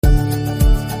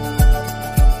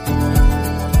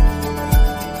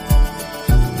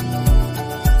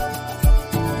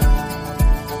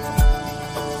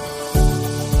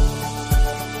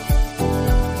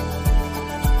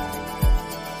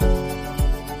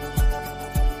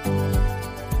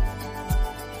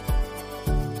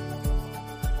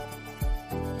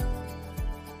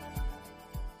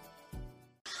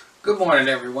Good morning,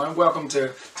 everyone. Welcome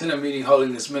to Tent Meeting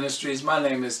Holiness Ministries. My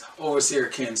name is Overseer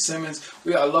Ken Simmons.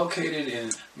 We are located in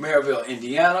Maryville,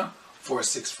 Indiana,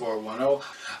 46410.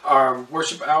 Our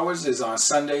worship hours is on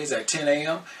Sundays at 10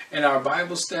 a.m. and our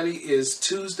Bible study is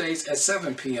Tuesdays at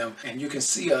 7 p.m. and you can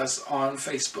see us on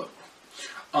Facebook.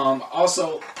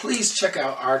 Also, please check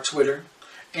out our Twitter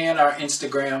and our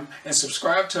Instagram and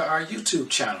subscribe to our YouTube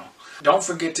channel. Don't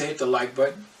forget to hit the like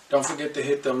button. Don't forget to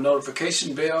hit the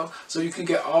notification bell so you can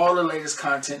get all the latest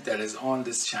content that is on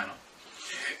this channel.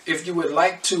 If you would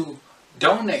like to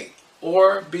donate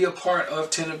or be a part of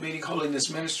Tent Meeting Holiness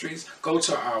Ministries, go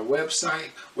to our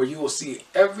website where you will see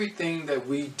everything that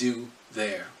we do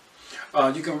there.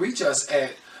 You can reach us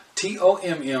at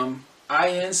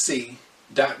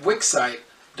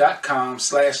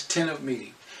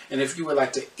tomminc.wixsite.com/tentofmeeting. And if you would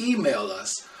like to email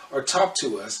us or talk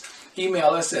to us, email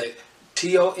us at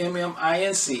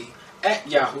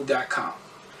tomminc@yahoo.com.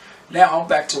 Now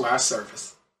back to our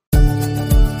service.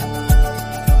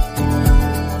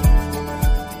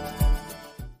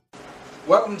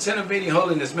 Welcome to Tent Meeting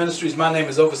Holiness Ministries. My name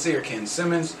is Overseer Ken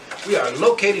Simmons. We are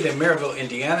located in Maryville,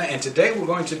 Indiana, and today we're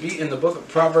going to be in the book of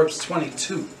Proverbs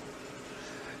 22.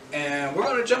 And we're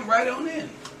going to jump right on in.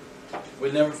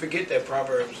 We'll never forget that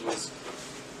Proverbs was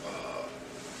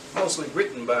mostly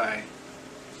written by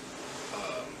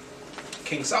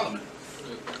King Solomon,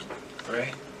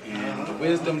 right? And the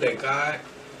wisdom that God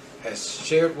has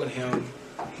shared with him,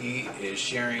 he is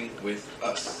sharing with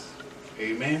us.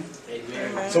 Amen?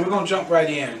 Amen. So we're going to jump right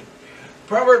in.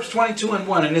 Proverbs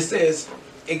 22:1, and it says,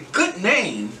 "A good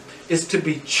name is to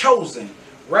be chosen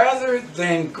rather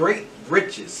than great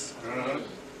riches."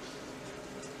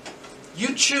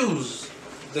 You choose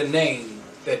the name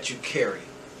that you carry.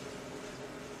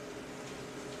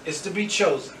 It's to be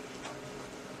chosen.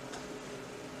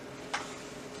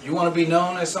 You want to be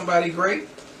known as somebody great?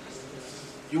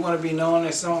 You want to be known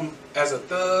as a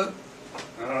thug?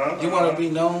 You want to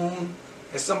be known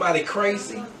as somebody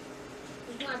crazy?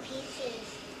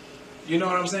 You know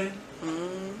what I'm saying?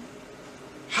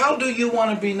 How do you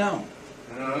want to be known?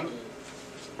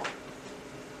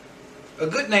 A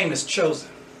good name is chosen.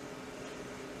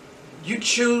 You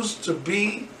choose to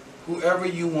be whoever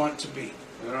you want to be.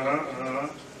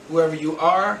 Whoever you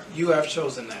are, you have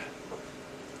chosen that.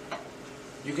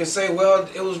 You can say, well,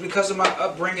 it was because of my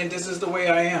upbringing, this is the way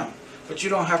I am. But you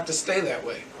don't have to stay that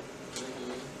way.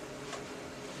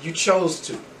 You chose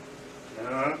to.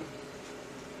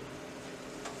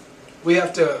 We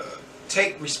have to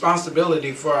take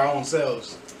responsibility for our own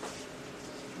selves.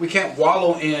 We can't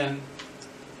wallow in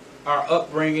our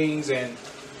upbringings and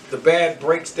the bad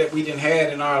breaks that we done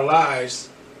had in our lives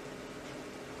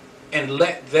and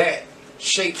let that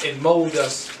shape and mold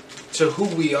us to who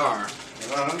we are.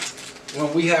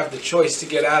 When we have the choice to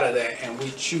get out of that and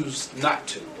we choose not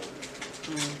to.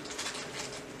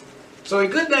 So a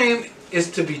good name is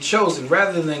to be chosen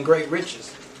rather than great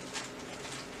riches.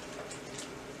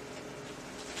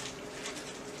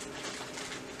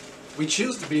 We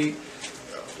choose to be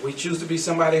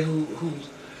somebody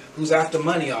who's after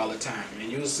money all the time. And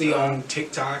you'll see on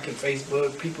TikTok and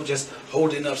Facebook people just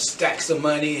holding up stacks of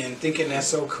money and thinking that's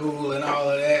so cool and all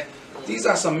of that. These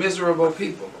are some miserable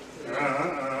people.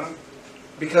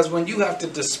 Because when you have to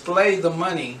display the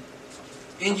money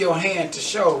in your hand to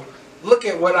show, look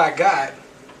at what I got,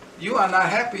 you are not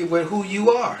happy with who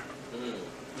you are.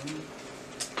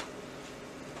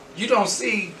 You don't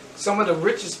see some of the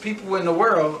richest people in the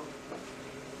world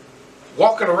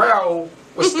walking around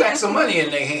with stacks of money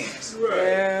in their hands.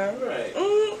 Right.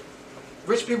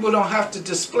 Rich people don't have to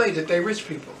display that they're rich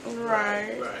people.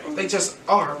 Right. They just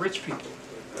are rich people.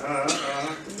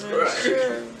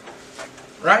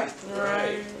 Right?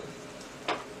 Right.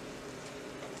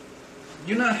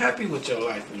 You're not happy with your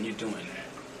life when you're doing that.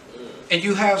 And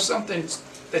you have something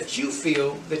that you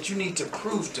feel that you need to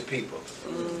prove to people.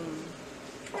 You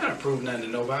don't prove nothing to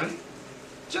nobody.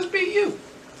 Just be you.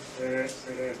 Right.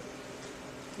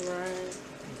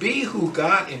 Be who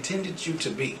God intended you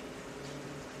to be.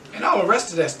 And all the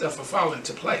rest of that stuff will fall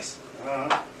into place.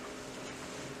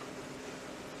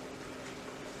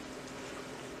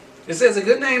 It says a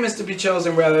good name is to be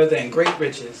chosen rather than great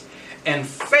riches, and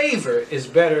favor is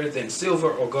better than silver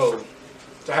or gold.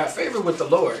 To have favor with the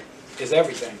Lord is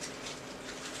everything.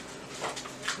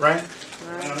 Right?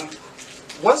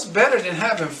 What's better than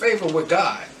having favor with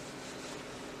God?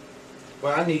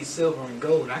 Well, I need silver and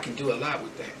gold, and I can do a lot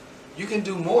with that. You can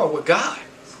do more with God.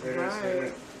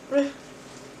 Right. Right?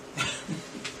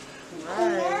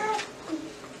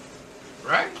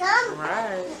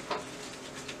 Right.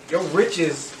 Your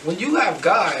riches, when you have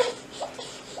God,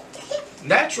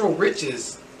 natural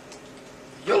riches,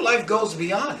 your life goes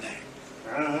beyond that.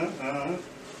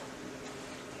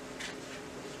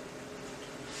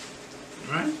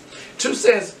 Right? 2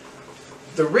 says,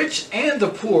 the rich and the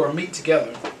poor meet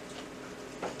together.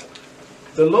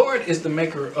 The Lord is the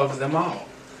maker of them all.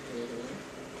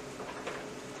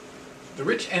 The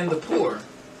rich and the poor.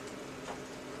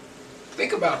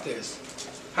 Think about this.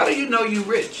 How do you know you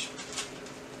rich?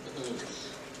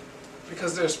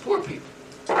 Because there's poor people.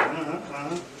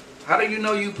 How do you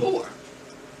know you poor?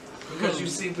 Because you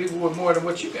see people with more than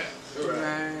what you got.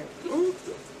 Right.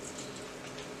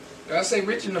 I say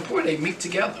rich and the poor, they meet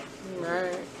together.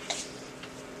 Right.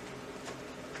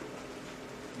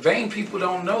 Vain people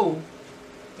don't know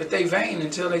that they vain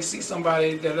until they see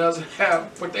somebody that doesn't have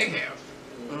what they have.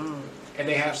 And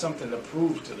they have something to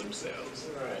prove to themselves.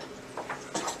 Right.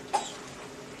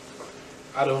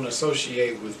 I don't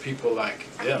associate with people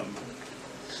like them.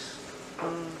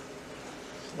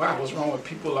 Wow, what's wrong with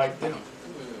people like them?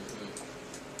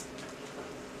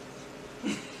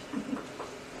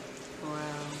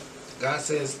 Wow. God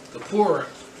says the poor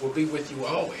will be with you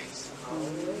always.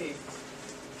 Always.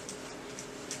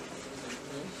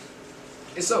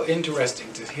 It's so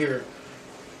interesting to hear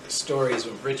stories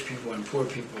of rich people and poor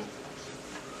people,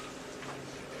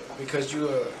 because you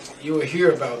will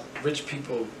hear about rich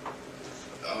people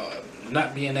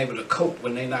not being able to cope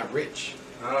when they're not rich.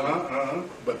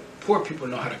 But poor people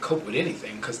know how to cope with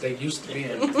anything because they used to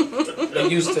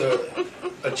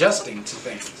adjusting to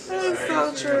things. That's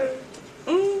so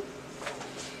true.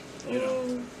 You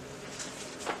know,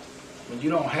 when you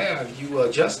don't have, you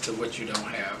adjust to what you don't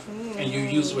have, and you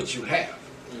use what you have.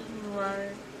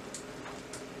 Right.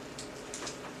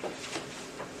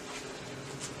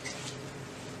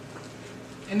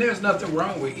 And there's nothing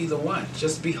wrong with either one.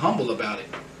 Just be humble about it.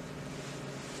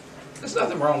 There's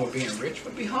nothing wrong with being rich,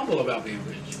 but be humble about being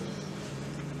rich.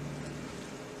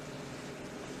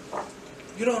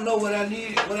 You don't know what I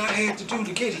need, what I had to do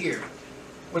to get here.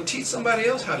 Well, teach somebody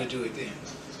else how to do it then.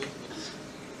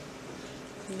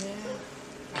 Yeah.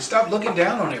 And stop looking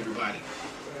down on everybody.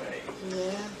 Right.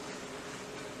 Yeah.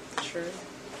 True.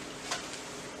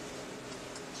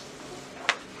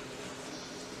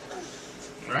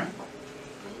 Right?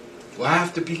 Well, I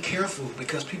have to be careful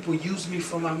because people use me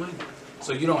for my money.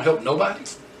 So you don't help nobody?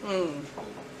 Okay.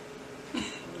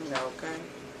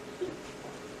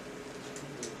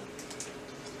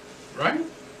 Right?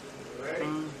 Right.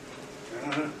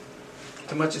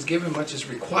 Too much is given, much is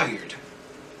required.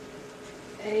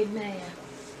 Amen.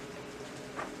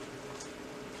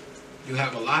 You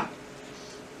have a lot?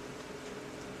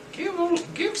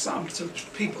 Give some to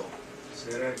people.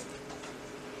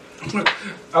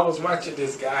 I was watching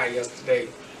this guy yesterday.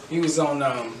 He was on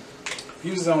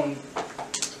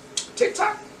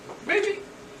TikTok, maybe.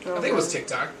 I think it was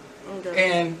TikTok.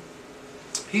 Okay. And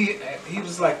he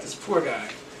was like this poor guy,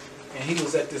 and he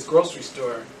was at this grocery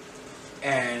store,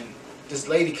 and this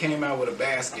lady came out with a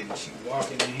basket, and she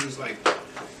walking, and he was like,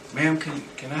 "Ma'am, can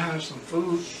I have some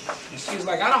food?" And she was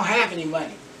like, "I don't have any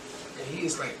money." And he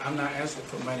was like, "I'm not asking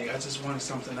for money. I just wanted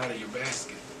something out of your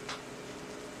basket.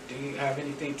 Do you have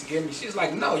anything to give me?" She's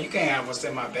like, "No, you can't have what's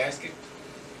in my basket."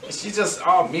 And she just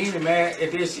all mean and mad,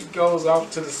 and then she goes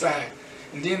off to the side.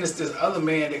 And then there's this other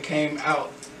man that came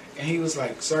out, and he was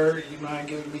like, "Sir, you mind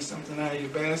giving me something out of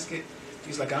your basket?"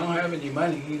 He's like, "I don't have any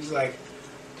money." He was like,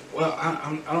 "Well,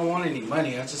 I don't want any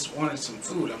money. I just wanted some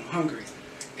food. I'm hungry."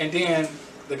 And then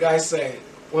the guy said,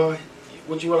 "Well,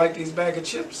 would you like these bag of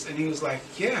chips?" And he was like,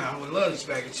 "Yeah, I would love this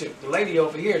bag of chips." The lady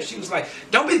over here, she was like,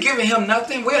 "Don't be giving him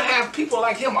nothing. We'll have people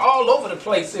like him all over the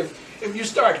place if you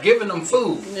start giving them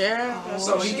food." Yeah.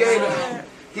 So he gave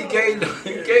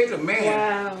the man.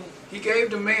 Wow. He gave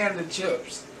the man the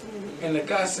chips. And the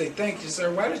guy said, "Thank you, sir.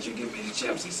 Why did you give me the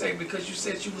chips?" He said, "Because you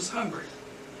said you was hungry."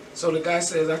 So the guy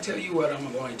says, "I tell you what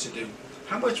I'm going to do.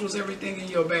 How much was everything in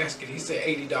your basket?" He said,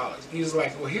 $80. He was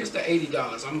like, "Well, here's the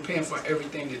 $80. I'm paying for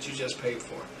everything that you just paid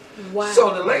for." Wow.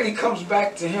 So the lady comes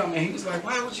back to him, and he was like,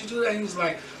 "Why would you do that?" He was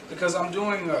like, "Because I'm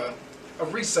doing a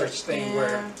research thing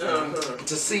where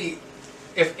to see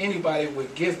if anybody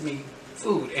would give me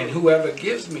food, and whoever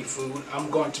gives me food, I'm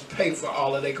going to pay for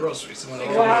all of their groceries when they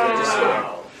come out of the store."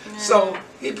 Wow. So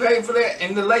he paid for that,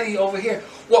 and the lady over here,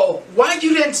 "Well, why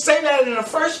you didn't say that in the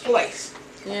first place?"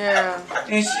 Yeah.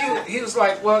 And he was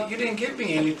like, "Well, you didn't give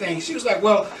me anything." She was like,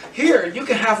 "Well, here, you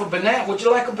can have a banana. Would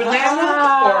you like a banana?"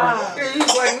 Ah. Or he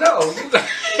was like, "No,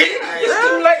 it's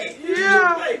too late.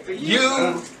 Yeah. Right for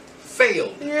You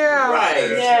failed." Yeah. Right.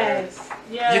 Yes.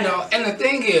 Yes. You know, and the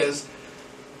thing is,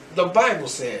 the Bible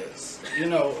says, you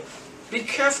know, be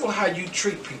careful how you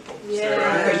treat people.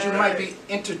 Yeah. Because you might be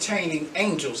entertaining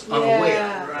angels unaware.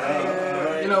 Yeah.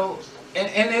 Right. You know,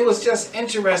 and it was just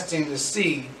interesting to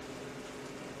see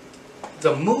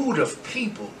the mood of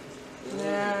people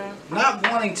Yeah. not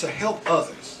wanting to help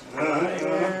others.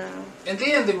 Yeah. And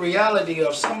then the reality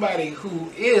of somebody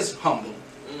who is humble,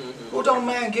 who don't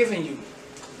mind giving you,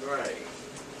 Right.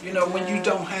 you know, when you Yeah.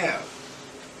 don't have.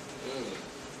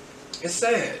 Mm. It's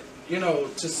sad, you know,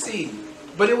 to see.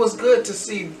 But it was good to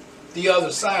see the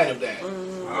other side of that.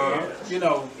 You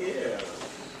know, Yeah.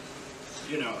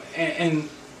 and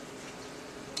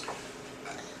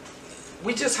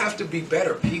we just have to be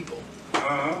better people.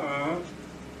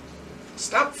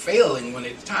 Stop failing when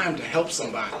it's time to help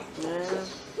somebody. Yeah.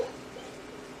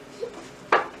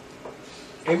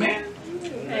 Amen?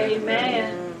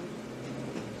 Amen.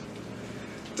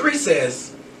 3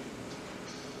 says,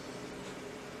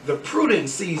 the prudent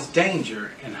sees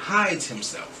danger and hides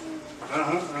himself.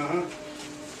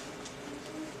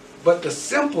 But the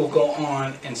simple go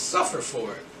on and suffer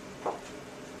for it.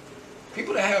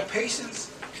 People that have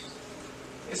patience,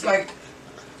 it's like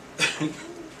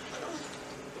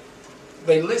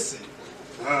they listen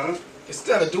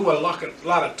instead of doing a lot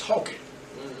of talking.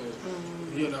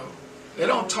 You know, they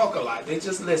don't talk a lot; they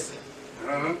just listen.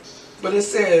 But it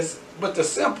says, but the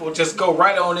simple just go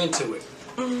right on into it.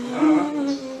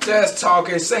 Just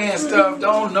talking, saying stuff,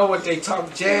 don't know what they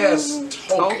talk, just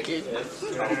talking.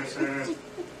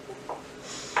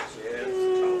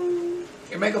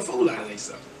 And make a fool out of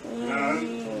themselves.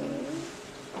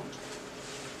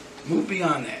 Move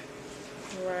beyond that.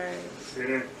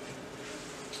 Right.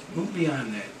 Move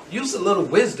beyond that. Use a little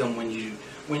wisdom when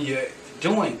you're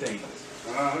doing things.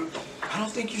 I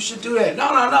don't think you should do that. No,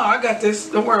 I got this.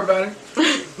 Don't worry about it.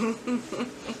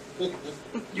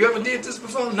 You ever did this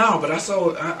before? No, but I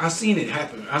seen it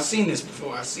happen. I seen this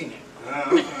before. I seen it.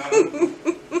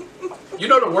 You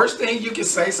know the worst thing you can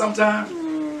say sometimes?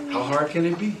 How hard can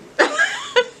it be?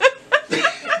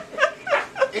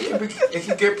 It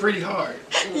can get pretty hard.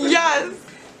 Yes.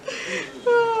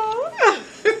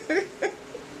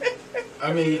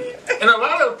 I mean, in a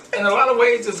lot of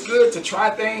ways, it's good to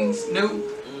try things new.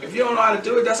 If you don't know how to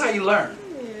do it, that's how you learn.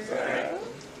 Yeah.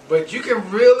 But you can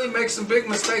really make some big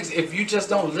mistakes if you just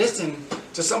don't listen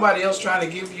to somebody else trying to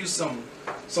give you some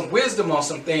wisdom on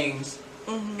some things,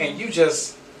 and you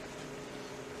just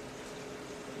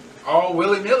all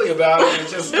willy-nilly about it and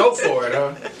just go for it,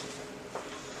 huh?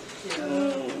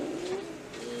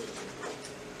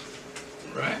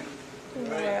 Right?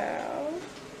 Wow.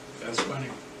 That's funny.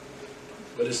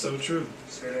 But it's so true.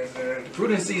 The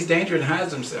prudent sees danger and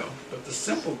hides himself, but the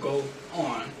simple go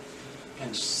on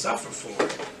and suffer for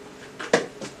it.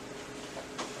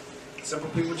 Simple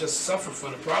people just suffer for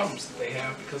the problems that they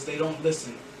have because they don't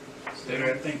listen. They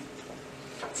don't think.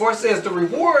 For it says, the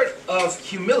reward of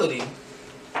humility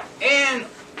and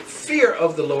fear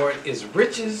of the Lord is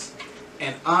riches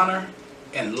and honor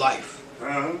and life.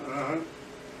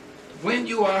 When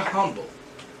you are humble,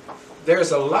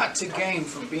 there's a lot to gain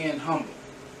from being humble.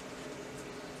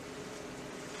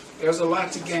 There's a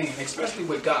lot to gain, especially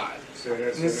with God.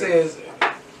 And it says,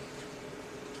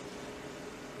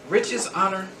 riches,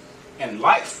 honor, and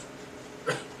life.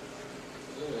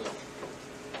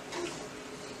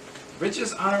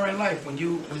 Riches, honor, and life when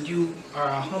you are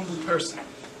a humble person.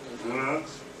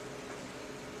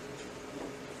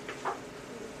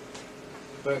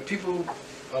 But people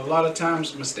a lot of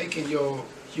times mistaking your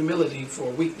humility for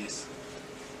weakness.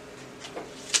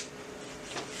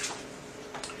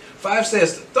 5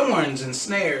 says, thorns and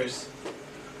snares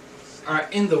are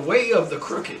in the way of the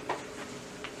crooked.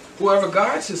 Whoever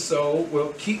guards his soul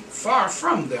will keep far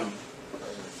from them.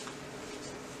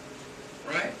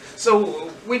 Right?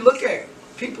 So we look at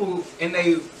people in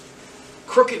their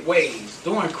crooked ways,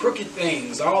 doing crooked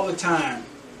things all the time.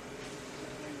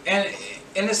 And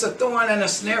it's a thorn and a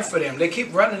snare for them. They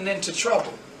keep running into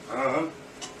trouble.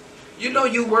 You know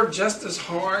you work just as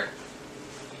hard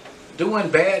doing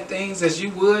bad things as you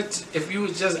would if you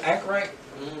would just act right.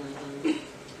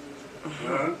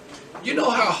 You know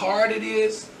how hard it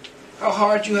is? How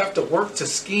hard you have to work to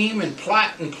scheme and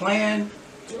plot and plan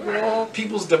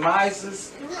people's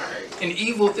demises and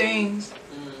evil things.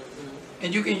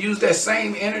 And you can use that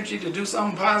same energy to do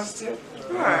something positive.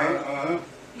 Yeah,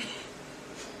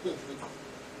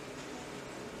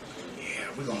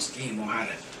 we're going to scheme on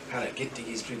how to get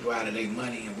these people out of their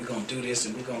money, and we're going to do this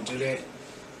and we're going to do that.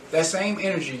 That same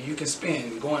energy you can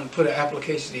spend going and put an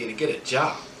application in to get a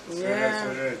job.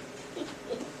 Yeah.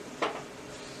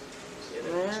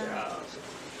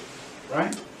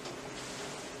 Right?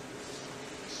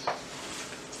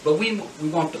 But we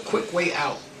want the quick way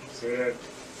out.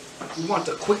 We want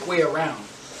the quick way around.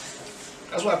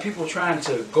 That's why people are trying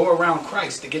to go around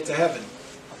Christ to get to heaven.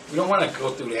 We don't want to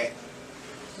go through that.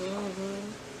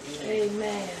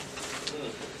 Amen.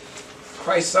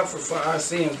 Christ suffered for our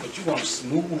sins, but you want to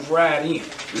smooth right in.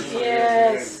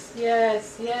 Yes,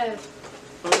 yes, yes.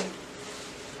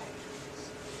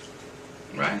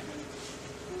 Right?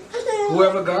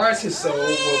 Whoever guards his soul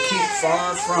will keep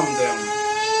far from them.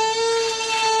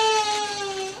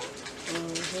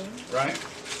 Right?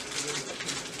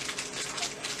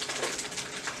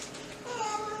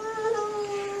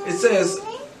 It says,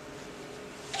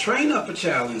 train up a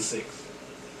child in six.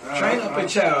 Train up a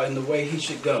child in the way he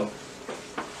should go.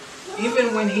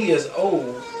 Even when he is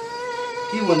old,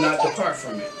 he will not depart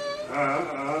from it.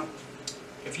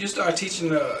 If you start teaching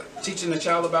the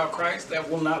child about Christ, that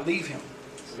will not leave him.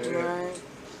 Right.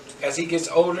 As he gets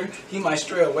older, he might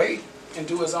stray away and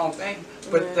do his own thing,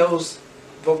 but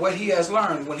what he has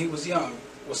learned when he was young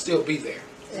will still be there.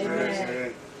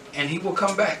 Amen. And he will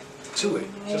come back to it,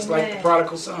 just like the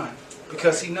prodigal son,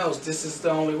 because he knows this is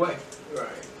the only way.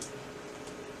 Right.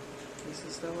 This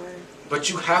is the way. But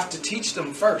you have to teach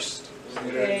them first.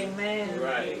 Amen.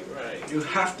 Right, right. You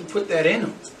have to put that in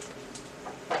them.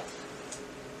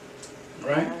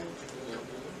 Right?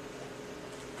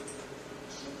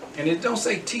 And it don't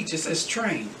say teach, it says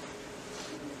train.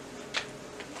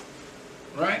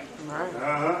 Right?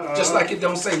 Right. Just like it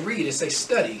don't say read, it say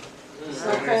study.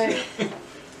 Okay.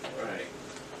 Right.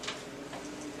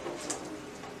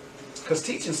 Because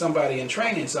teaching somebody and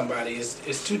training somebody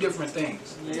is two different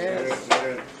things. Yes.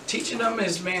 Teaching them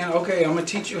is, man, okay, I'm going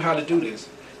to teach you how to do this.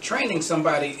 Training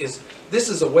somebody this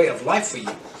is a way of life for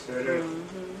you.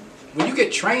 When you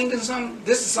get trained in something,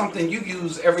 this is something you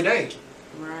use every day.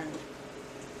 Right.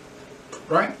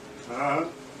 Right?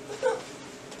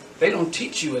 They don't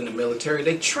teach you in the military,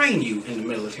 they train you in the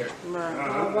military. Right.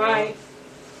 All right.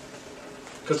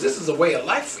 Because this is a way of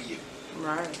life for you.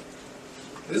 Right.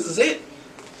 This is it.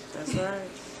 That's right.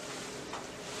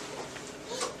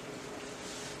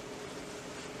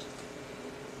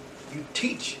 You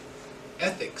teach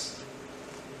ethics.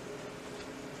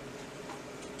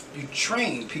 You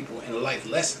train people in life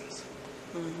lessons.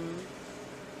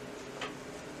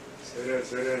 Say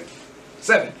that.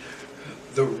 7.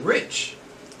 The rich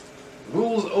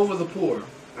rules over the poor,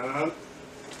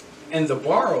 and the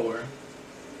borrower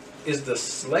is the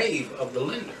slave of the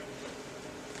lender.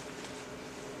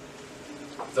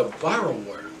 The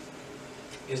borrower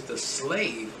is the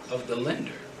slave of the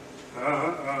lender.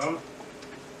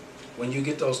 When you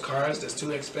get those cars that's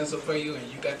too expensive for you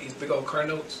and you got these big old car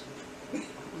notes,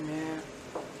 Yeah.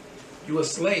 you a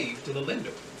slave to the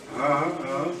lender.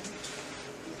 Right?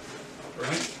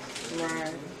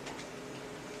 Right.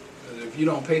 'Cause if you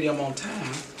don't pay them on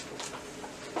time,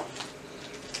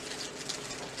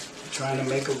 you're trying to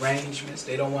make arrangements,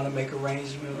 they don't want to make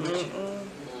arrangements with you.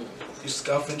 You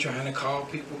scuffing, trying to call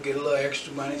people, get a little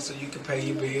extra money so you can pay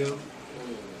your bill.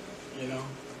 You know.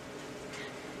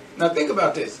 Now think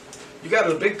about this. You got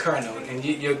a big car note, and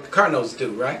your car note's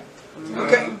due, right?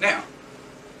 Okay, now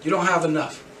you don't have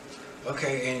enough.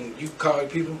 Okay, and you call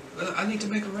people. I need to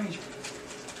make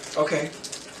arrangements. Okay,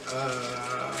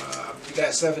 you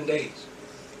got 7 days.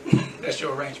 That's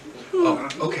your arrangement. Oh,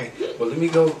 okay. Well, let me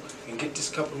go and get this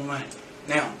couple of money.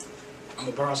 Now, I'm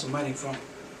gonna borrow some money from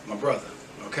my brother.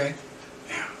 Okay.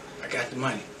 Now I got the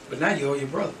money, but now you owe your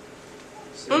brother.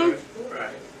 Right.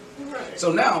 Right.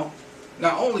 So now,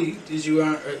 not only did you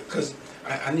earn, because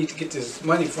I need to get this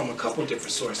money from a couple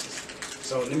different sources.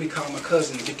 So let me call my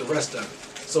cousin and get the rest of it.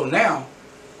 So now,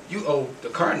 you owe the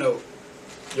car note,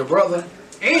 your brother,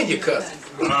 and your cousin.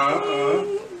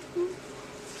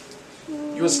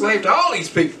 You're a slave to all these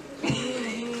people.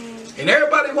 And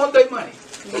everybody want their money.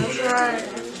 That's right.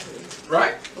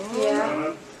 Right?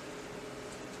 Yeah.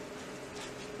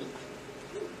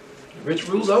 The rich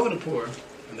rules over the poor,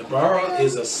 and the borrower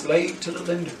is a slave to the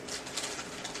lender.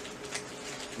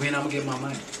 When I'm going to get my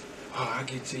money? Oh, I'll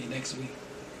get it to you next week.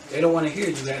 They don't want to hear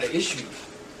you had an issue.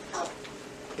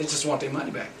 They just want their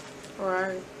money back.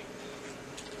 Right.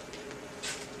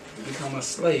 You become a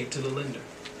slave to the lender.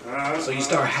 So you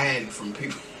start hiding from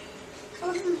people.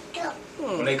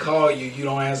 When they call you, you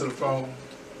don't answer the phone.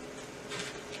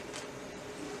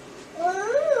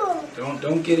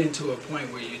 Don't get into a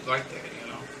point where you like that, you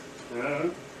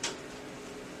know.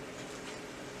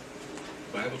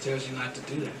 The Bible tells you not to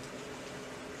do that.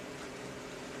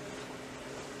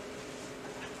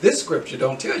 This scripture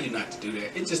don't tell you not to do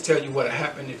that. It just tells you what'll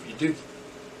happen if you do.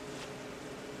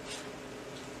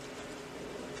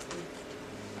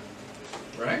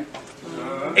 Right?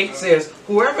 8 says,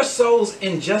 whoever sows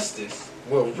injustice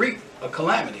will reap a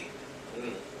calamity.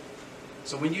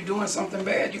 So when you're doing something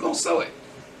bad, you're going to sow it.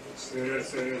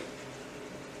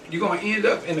 You're going to end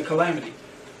up in a calamity.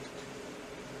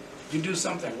 You do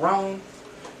something wrong,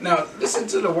 Now, listen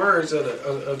to the words of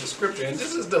the scripture, and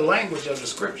this is the language of the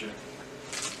scripture.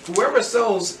 Whoever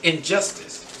sows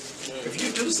injustice, if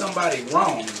you do somebody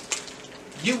wrong,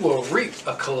 you will reap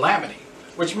a calamity,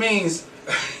 which means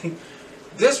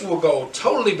this will go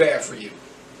totally bad for you.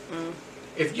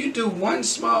 If you do one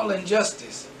small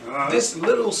injustice, this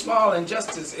little small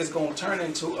injustice is going to turn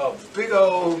into a big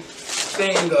old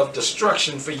thing of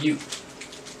destruction for you.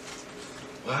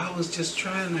 Well, I was just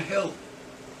trying to help.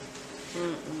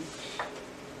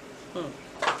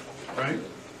 Right?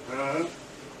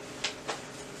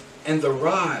 And the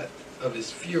rod of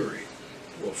his fury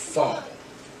will fall.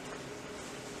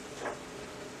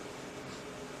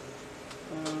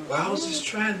 Well, I was just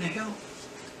trying to help.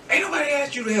 Ain't nobody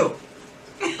asked you to help.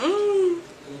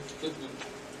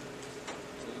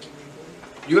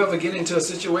 You ever get into a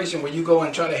situation where you go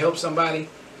and try to help somebody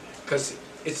because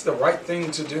it's the right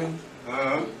thing to do,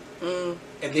 and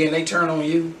then they turn on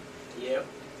you? Yep.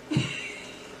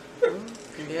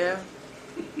 Yeah.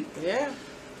 Yeah.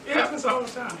 It happens all the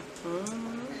time.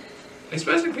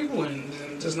 Especially people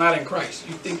just not in Christ.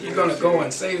 You think you're gonna go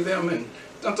and save them and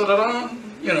dun, dun, dun,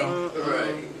 dun, you know.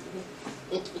 Right.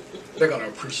 They're gonna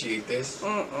appreciate this.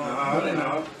 But they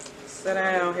not. Sit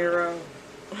down, hero.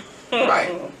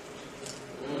 Right.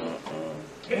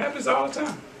 It happens all the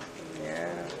time.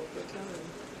 Yeah.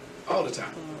 All the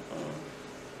time.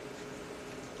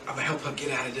 I'm gonna help her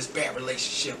get out of this bad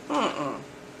relationship.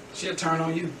 She'll turn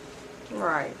on you.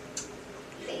 Right.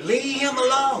 Leave him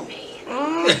alone.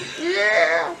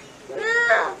 Yeah.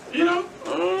 Yeah. You know?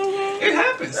 It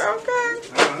happens. Okay.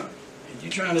 And you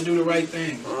trying to do the right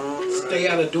thing. Stay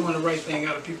out of doing the right thing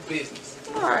out of people's business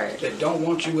Right. that don't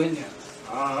want you in there.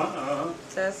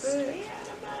 That's it.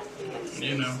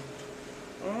 You know?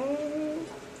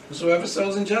 Whosoever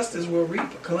sows injustice will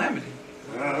reap a calamity.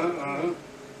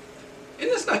 And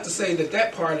it's not to say that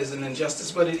that part is an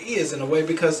injustice, but it is in a way,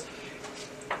 because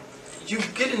you're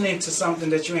getting into something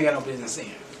that you ain't got no business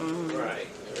in. Right.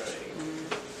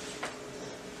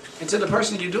 And to the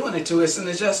person you're doing it to, it's an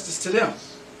injustice to them.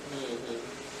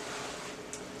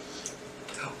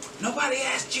 So, nobody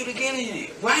asked you to get in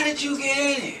it. Why did you get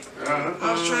in it?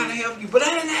 I was trying to help you, but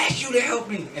I didn't ask you to help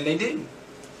me. And they didn't.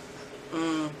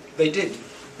 They didn't.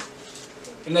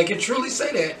 And they can truly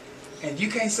say that, and you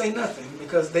can't say nothing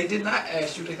because they did not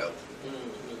ask you to help.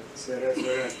 Say that,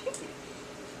 say that.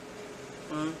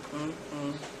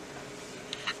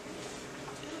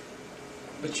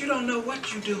 But you don't know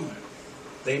what you're doing.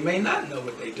 They may not know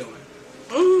what they're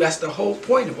doing. That's the whole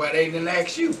point of why they didn't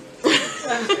ask you.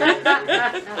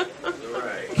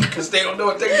 Right. Because they don't know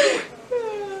what they're doing.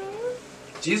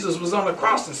 Jesus was on the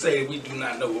cross and said, we do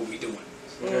not know what we're doing.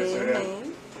 Say that, say that.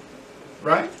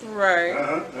 Right? Right.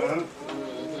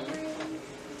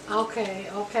 Okay.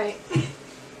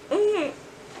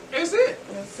 That's it.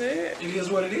 That's it. It is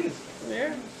what it is.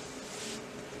 Yeah.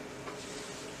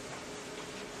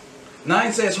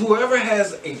 9 says, whoever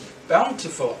has a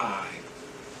bountiful eye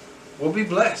will be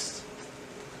blessed.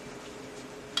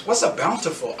 What's a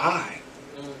bountiful eye?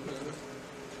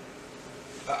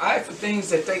 An eye for things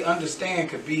that they understand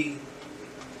could be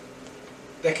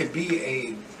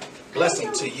a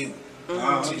blessing to you,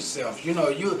 to yourself. You know,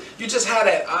 you just have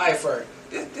that eye for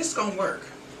this gonna work.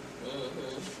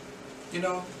 You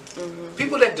know,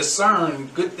 people that discern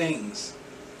good things.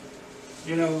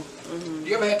 You know,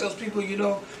 you ever had those people? You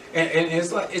know, and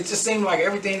it's like it just seems like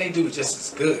everything they do just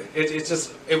is good.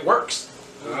 It works.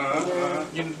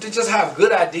 They just have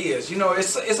good ideas. You know,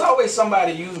 it's always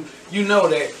somebody you know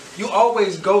that you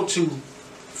always go to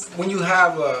when you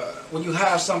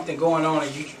have something going on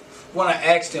and you want to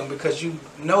ask them because you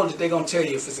know that they're gonna tell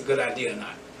you if it's a good idea or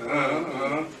not.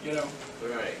 You know,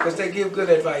 Right. because they give good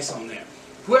advice on that.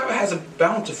 Whoever has a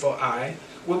bountiful eye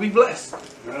will be blessed,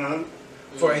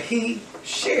 for he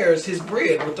shares his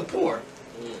bread with the poor.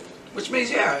 Which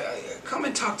means, come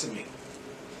and talk to me.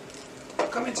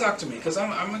 Come and talk to me, because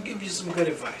I'm going to give you some good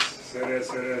advice. Say that,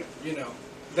 say that. You know,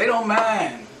 they don't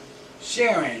mind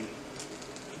sharing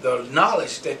the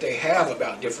knowledge that they have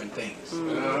about different things.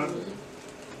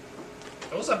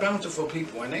 Those are bountiful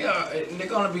people, and they're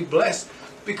going to be blessed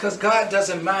because God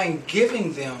doesn't mind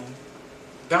giving them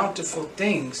bountiful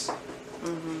things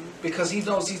because he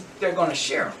knows they're going to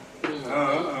share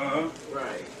them.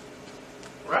 Right.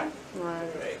 Right?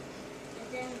 Right.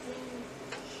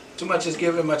 Too much is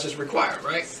given, much is required,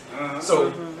 right?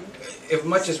 So if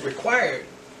much is required,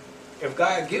 if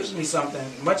God gives me something,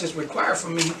 much is required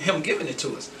from me, him giving it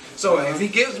to us. So if he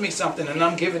gives me something and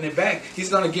I'm giving it back, he's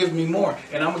going to give me more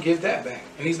and I'm going to give that back.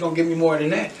 And he's going to give me more than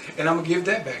that and I'm going to give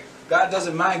that back. God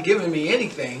doesn't mind giving me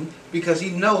anything because he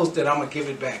knows that I'm going to give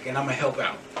it back and I'm going to help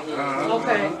out. Uh-huh.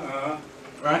 Okay.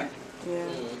 Right? Yeah.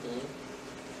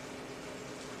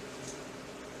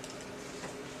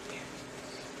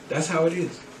 That's how it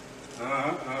is.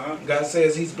 God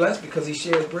says he's blessed because he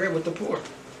shares bread with the poor.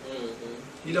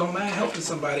 You don't mind helping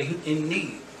somebody in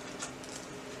need.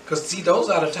 Because, see, those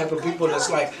are the type of people that's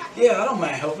like, yeah, I don't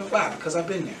mind helping. Why? Because I've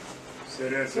been there. Say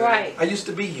that, say Right. I used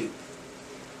to be you.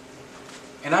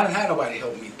 And I didn't have nobody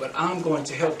help me, but I'm going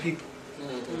to help people.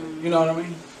 You know what I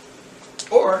mean?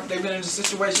 Or they've been in a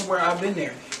situation where I've been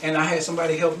there and I had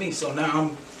somebody help me, so now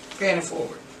I'm paying it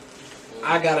forward.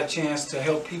 I got a chance to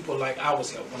help people like I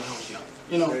was helped when I was young.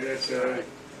 You know, Say that, say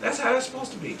that's how it's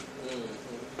supposed to be.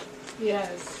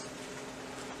 Yes.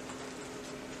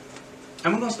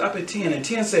 And we're going to stop at 10. And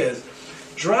 10 says,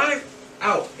 drive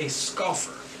out a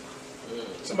scoffer.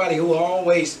 Somebody who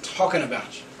always talking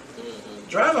about you.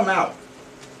 Drive them out.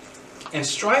 And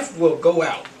strife will go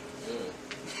out.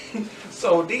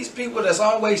 So these people that's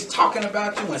always talking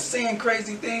about you and saying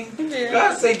crazy things, Yeah.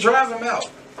 God say drive them out.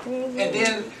 And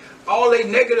then all their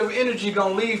negative energy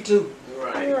going to leave too.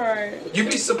 Right. Right. You'd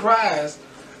be surprised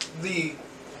the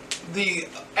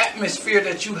atmosphere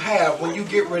that you have when you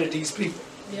get rid of these people.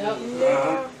 Yep.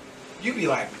 Yeah. You be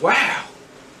like, wow,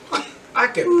 I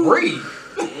can breathe.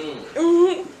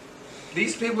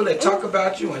 These people that talk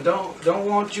about you and don't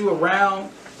want you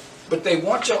around, but they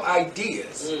want your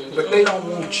ideas, but they don't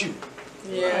want you,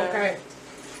 Yeah. Okay.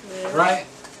 right?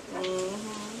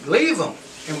 Leave them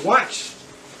and watch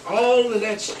all of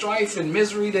that strife and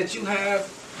misery that you have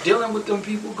dealing with them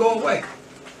people go away.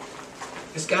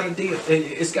 It's got to deal.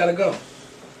 It's got to go.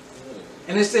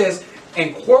 And it says,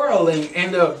 and quarreling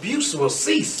and the abuse will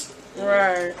cease.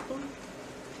 Right.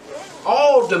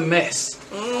 All the mess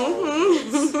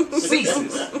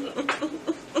ceases.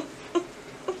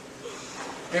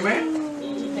 Amen?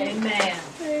 Amen.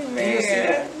 And you see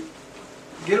that?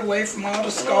 Get away from all the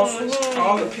scoffers,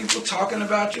 all the people talking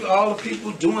about you, all the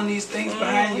people doing these things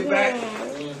behind your back,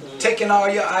 taking all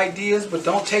your ideas, but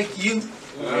don't take you,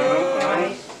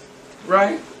 Right.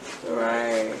 right?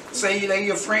 Right. Say they're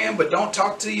your friend, but don't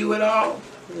talk to you at all.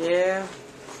 Yeah.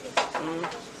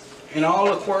 And all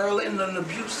the quarreling and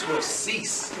abuse will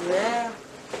cease. Yeah.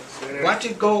 that. Watch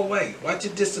it go away. Watch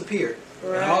it disappear.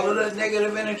 And all of the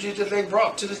negative energy that they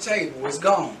brought to the table is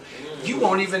gone. You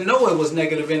won't even know it was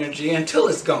negative energy until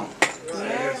it's gone. Say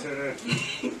that, say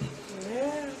that.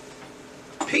 Yeah.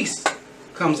 Peace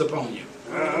comes upon you,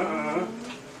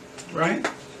 right?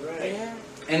 Yeah.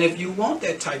 And if you want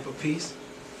that type of peace,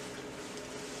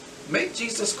 make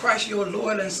Jesus Christ your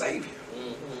Lord and Savior.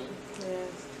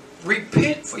 Yes.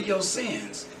 Repent for your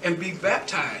sins and be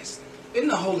baptized in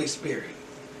the Holy Spirit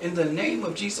in the name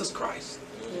of Jesus Christ.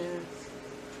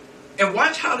 Yeah. And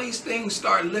watch how these things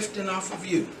start lifting off of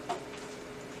you.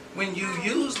 When you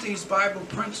use these Bible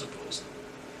principles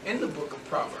in the book of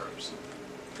Proverbs,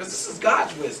 because this is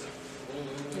God's wisdom.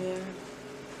 Yeah.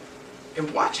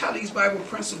 And watch how these Bible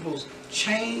principles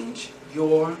change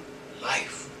your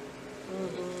life.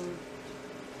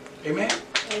 Amen?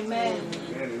 Amen.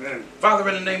 Amen. Father,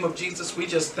 in the name of Jesus, we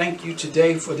just thank you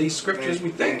today for these scriptures. We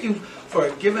thank you for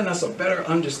giving us a better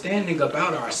understanding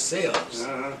about ourselves.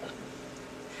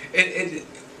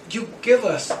 You give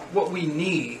us what we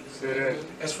need Say that.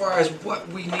 as far as what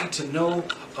we need to know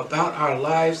about our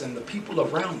lives and the people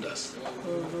around us.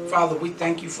 Father, we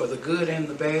thank you for the good and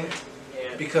the bad,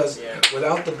 Yeah. because Yeah.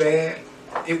 without the bad,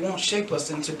 it won't shape us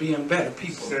into being better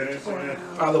people. Say that, say that.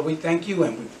 Father, we thank you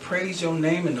and we praise your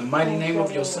name in the mighty name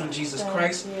of your Son, Jesus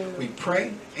Christ. We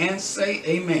pray and say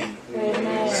amen.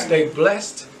 Amen. Stay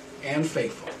blessed and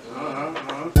faithful.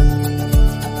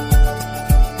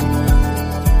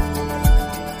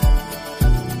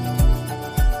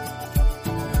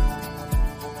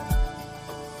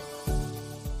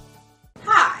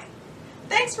 Hi,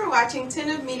 thanks for watching Ten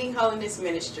of Meeting Holiness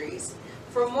Ministries.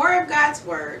 For more of God's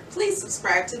Word, please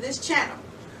subscribe to this channel.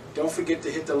 Don't forget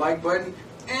to hit the like button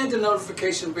and the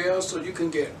notification bell so you can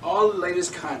get all the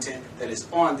latest content that is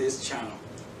on this channel.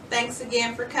 Thanks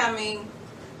again for coming.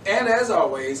 And as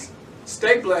always,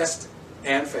 stay blessed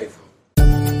and faithful.